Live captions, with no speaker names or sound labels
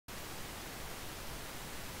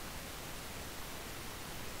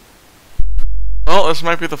this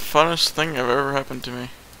might be the funnest thing I've ever happened to me.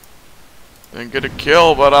 Didn't get a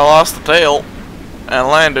kill, but I lost the tail and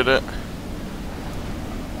landed it.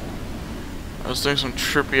 I was doing some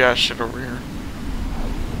trippy ass shit over here.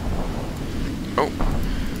 Oh.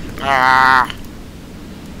 Ah.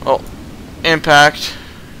 Oh. Impact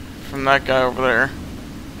from that guy over there.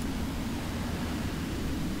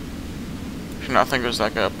 Should not think it was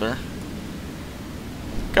that guy up there.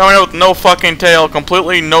 Coming out with no fucking tail.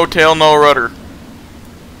 Completely no tail, no rudder.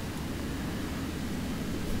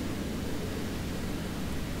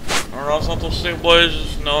 Horizontal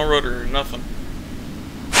stabilizers, no rudder, nothing.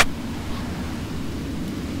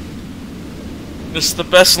 This is the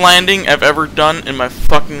best landing I've ever done in my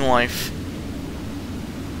fucking life.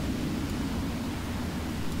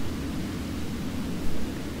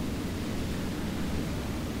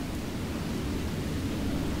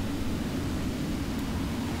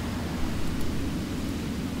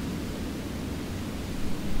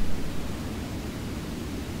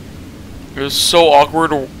 It was so awkward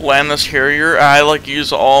to land this Harrier. I like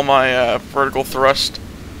use all my vertical thrust,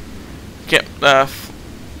 kept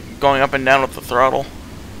going up and down with the throttle.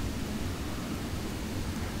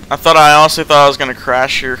 I honestly thought I was gonna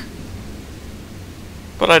crash here,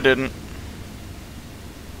 but I didn't.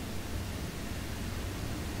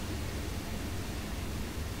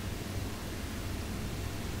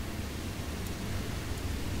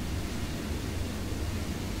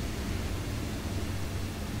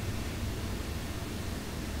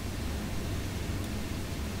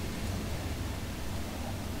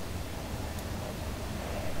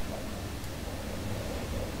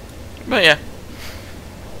 But yeah.